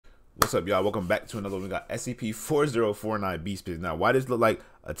What's up, y'all? Welcome back to another one. We got SCP-4049 Beast Pits. Now, why does it look like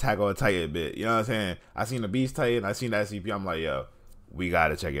Attack on Titan bit? You know what I'm saying? I seen the Beast Titan, I seen the SCP. I'm like, yo, we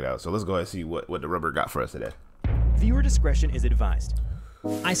gotta check it out. So let's go ahead and see what the rubber got for us today. Viewer discretion is advised.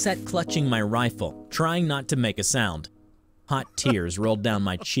 I sat clutching my rifle, trying not to make a sound. Hot tears rolled down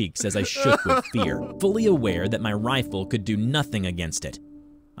my cheeks as I shook with fear, fully aware that my rifle could do nothing against it.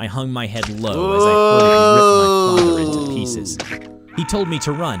 I hung my head low as I heard it rip my father into pieces. He told me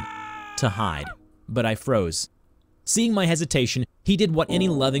to run, to hide, but I froze. Seeing my hesitation, he did what any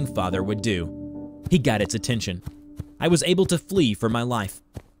loving father would do. He got its attention. I was able to flee for my life.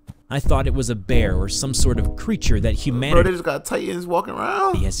 I thought it was a bear or some sort of creature that humanity they just got Titans walking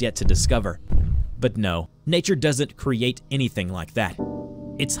around. Has yet to discover. But no, nature doesn't create anything like that.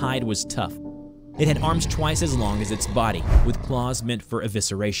 Its hide was tough. It had arms twice as long as its body, with claws meant for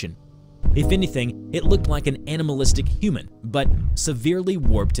evisceration. If anything, it looked like an animalistic human, but severely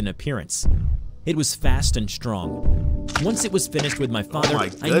warped in appearance. It was fast and strong. Once it was finished with my father, I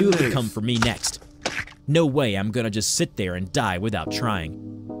knew it would come for me next. No way I'm gonna just sit there and die without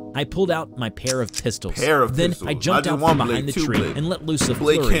trying. I pulled out my pair of pistols. Then I jumped out from behind the tree and let loose a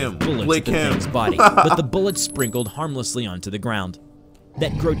flurry of bullets at the thing's body, but the bullets sprinkled harmlessly onto the ground.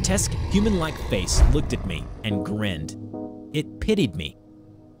 That grotesque human-like face looked at me and grinned. It pitied me.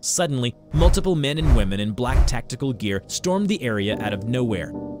 Suddenly, multiple men and women in black tactical gear stormed the area out of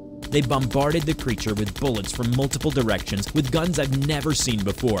nowhere. They bombarded the creature with bullets from multiple directions with guns I've never seen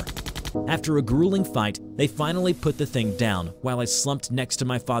before. After a grueling fight, they finally put the thing down while I slumped next to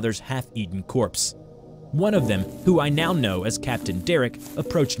my father's half-eaten corpse. One of them, who I now know as Captain Derek,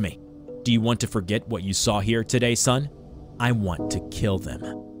 approached me. "Do you want to forget what you saw here today, son?" "I want to kill them."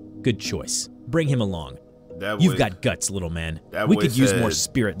 "Good choice. Bring him along. You've got guts, little man. We could use more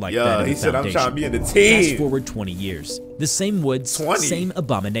spirit like that in the Foundation." I'm trying to be in the team. Fast forward 20 years. The same woods, same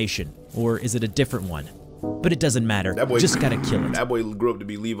abomination. Or is it a different one? But it doesn't matter. Just gotta kill it. That boy grew up to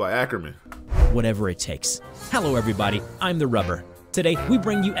be Levi Ackerman. Whatever it takes. Hello, everybody. I'm the Rubber. Today, we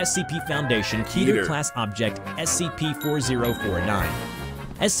bring you SCP Foundation Keter Class Object SCP-4049.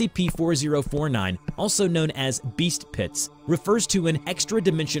 SCP-4049, also known as Beast Pits, refers to an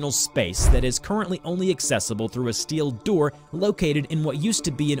extra-dimensional space that is currently only accessible through a steel door located in what used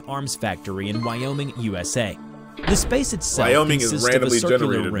to be an arms factory in Wyoming, USA. The space itself consists of a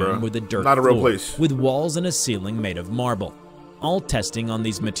circular room with a dirt floor, with walls and a ceiling made of marble. All testing on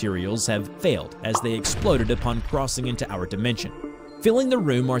these materials have failed as they exploded upon crossing into our dimension. Filling the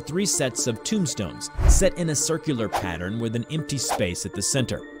room are 3 sets of tombstones, set in a circular pattern with an empty space at the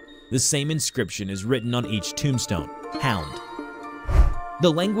center. The same inscription is written on each tombstone, Hound.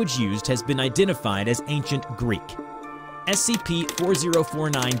 The language used has been identified as Ancient Greek.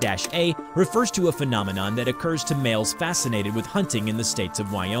 SCP-4049-A refers to a phenomenon that occurs to males fascinated with hunting in the states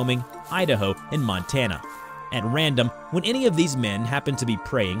of Wyoming, Idaho, and Montana. At random, when any of these men happen to be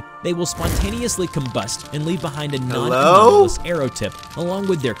preying, they will spontaneously combust and leave behind a non-anomalous arrow tip along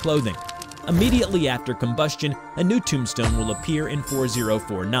with their clothing. Immediately after combustion, a new tombstone will appear in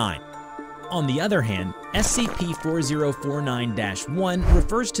 4049. On the other hand, SCP-4049-1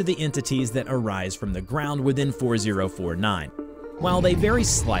 refers to the entities that arise from the ground within 4049. While they vary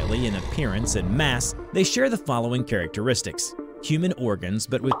slightly in appearance and mass, they share the following characteristics: human organs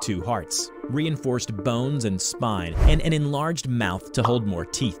but with 2 hearts, reinforced bones and spine, and an enlarged mouth to hold more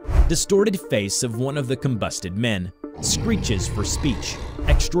teeth, distorted face of one of the combusted men, screeches for speech,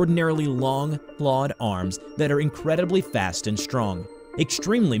 extraordinarily long, clawed arms that are incredibly fast and strong,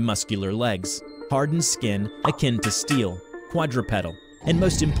 extremely muscular legs, hardened skin akin to steel, quadrupedal, and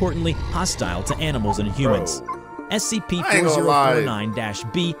most importantly, hostile to animals and humans.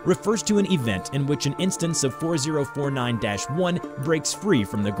 SCP-4049-B refers to an event in which an instance of 4049-1 breaks free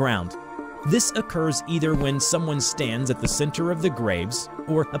from the ground. This occurs either when someone stands at the center of the graves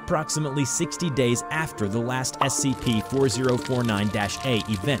or approximately 60 days after the last SCP-4049-A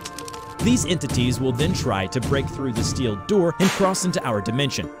event. These entities will then try to break through the steel door and cross into our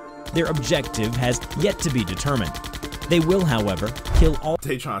dimension. Their objective has yet to be determined. They will, however, kill all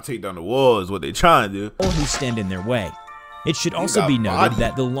they trying to take down the wall is what they trying to do. All who stand in their way. It should also be noted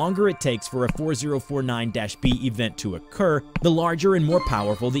that the longer it takes for a 4049-B event to occur, the larger and more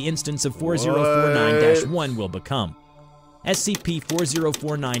powerful the instance of 4049-1 will become.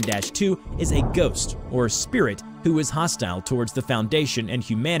 SCP-4049-2 is a ghost, or spirit, who is hostile towards the Foundation and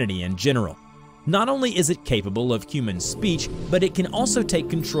humanity in general. Not only is it capable of human speech, but it can also take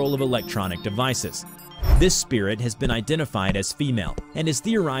control of electronic devices. This spirit has been identified as female and is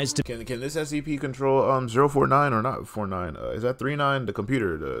theorized to— Can this SCP control 049 or not 49? Is that 39 the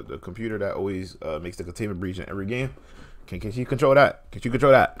computer, the computer that always makes the containment breach in every game? Can she control that? Can she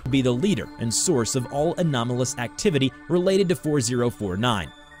control that? Be the leader and source of all anomalous activity related to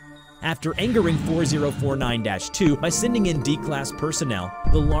 4049. After angering 4049-2 by sending in D-Class personnel,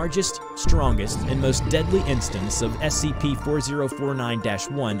 the largest, strongest, and most deadly instance of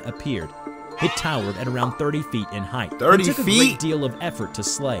SCP-4049-1 appeared. It towered at around 30 feet in height. 30 It took a feet? great deal of effort to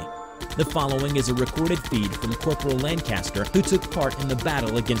slay. The following is a recorded feed from Corporal Lancaster, who took part in the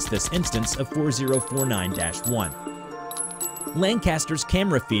battle against this instance of 4049-1. Lancaster's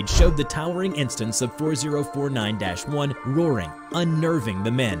camera feed showed the towering instance of 4049-1 roaring, unnerving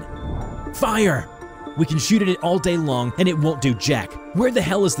the men. Fire! We can shoot at it all day long and it won't do jack. Where the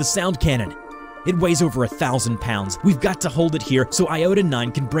hell is the sound cannon? It weighs over 1,000 pounds. We've got to hold it here so IOTA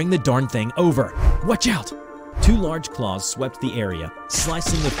 9 can bring the darn thing over. Watch out! 2 large claws swept the area,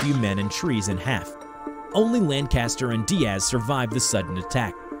 slicing a few men and trees in half. Only Lancaster and Diaz survived the sudden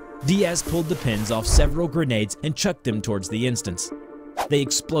attack. Diaz pulled the pins off several grenades and chucked them towards the instance. They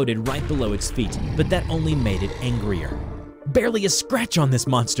exploded right below its feet, but that only made it angrier. Barely a scratch on this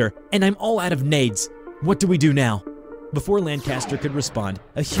monster, and I'm all out of nades. What do we do now? Before Lancaster could respond,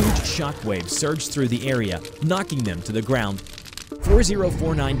 a huge shockwave surged through the area, knocking them to the ground.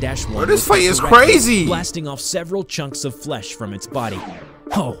 4049-1. Bro, this fight is crazy! Blasting off several chunks of flesh from its body.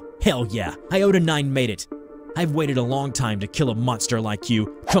 Oh, hell yeah, IOTA 9 made it. I've waited a long time to kill a monster like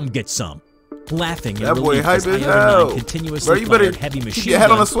you. Come get some. Laughing and relieved as IOTA 9 continuously fired heavy machine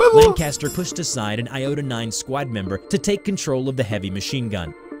guns, Lancaster pushed aside an IOTA 9 squad member to take control of the heavy machine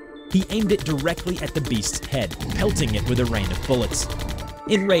gun. He aimed it directly at the beast's head, pelting it with a rain of bullets.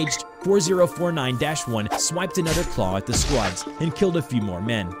 Enraged, 4049-1 swiped another claw at the squads and killed a few more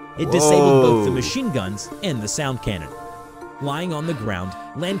men. It disabled both the machine guns and the sound cannon. Lying on the ground,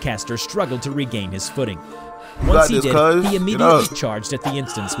 Lancaster struggled to regain his footing. Once he did, he immediately charged at the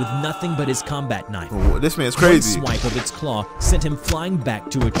instance with nothing but his combat knife. Oh, this man's crazy. One swipe of its claw sent him flying back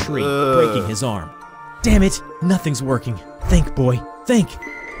to a tree, breaking his arm. Damn it, nothing's working. Think, boy, think.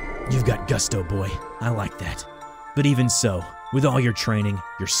 You've got gusto, boy. I like that. But even so, with all your training,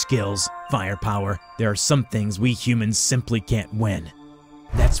 your skills, firepower, there are some things we humans simply can't win.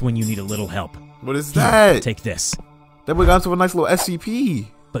 That's when you need a little help. What is that? Here, take this. That boy got into a nice little SCP.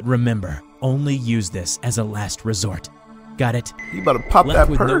 But remember, only use this as a last resort. Got it? You about to pop Left that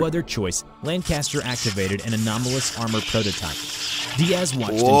with perk. no other choice, Lancaster activated an anomalous armor prototype. Diaz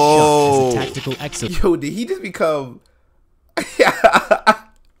watched in shock as a tactical exo. Yo, did he just become...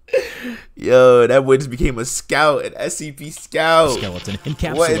 Yo, that boy just became a scout, an SCP scout. Skeleton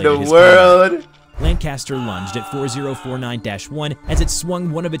encapsulated what in the his world? combat. Lancaster lunged at 4049-1 as it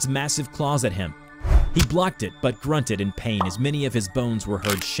swung one of its massive claws at him. He blocked it, but grunted in pain as many of his bones were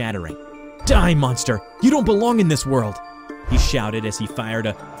heard shattering. Die, monster! You don't belong in this world! He shouted as he fired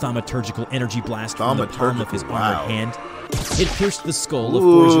a thaumaturgical energy blast from the palm of his armored hand. It pierced the skull of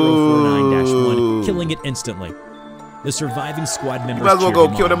 4049-1, killing it instantly. The surviving squad members might as well go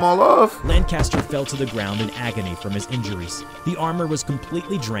kill them all off. Lancaster fell to the ground in agony from his injuries. The armor was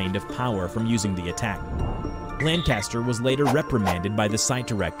completely drained of power from using the attack. Lancaster was later reprimanded by the site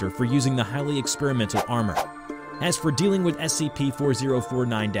director for using the highly experimental armor. As for dealing with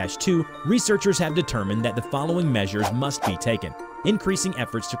SCP-4049-2, researchers have determined that the following measures must be taken: increasing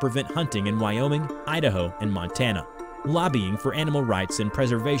efforts to prevent hunting in Wyoming, Idaho, and Montana, lobbying for animal rights and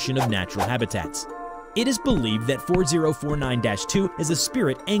preservation of natural habitats. It is believed that 4049-2 is a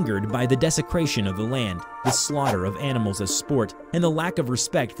spirit angered by the desecration of the land, the slaughter of animals as sport, and the lack of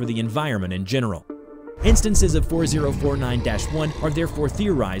respect for the environment in general. Instances of 4049-1 are therefore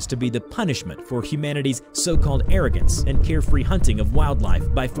theorized to be the punishment for humanity's so-called arrogance and carefree hunting of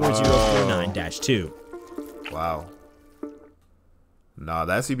wildlife by 4049-2. Wow. Nah,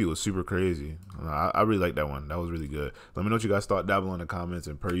 that SCP was super crazy. I really like that one. That was really good. Let me know what you guys thought. Down below in the comments.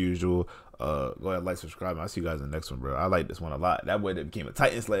 And per usual, go ahead, like, subscribe. I'll see you guys in the next one, bro. I like this one a lot. That boy that became a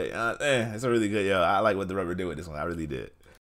Titan Sled. It's a really good, I like what the rubber did with this one. I really did.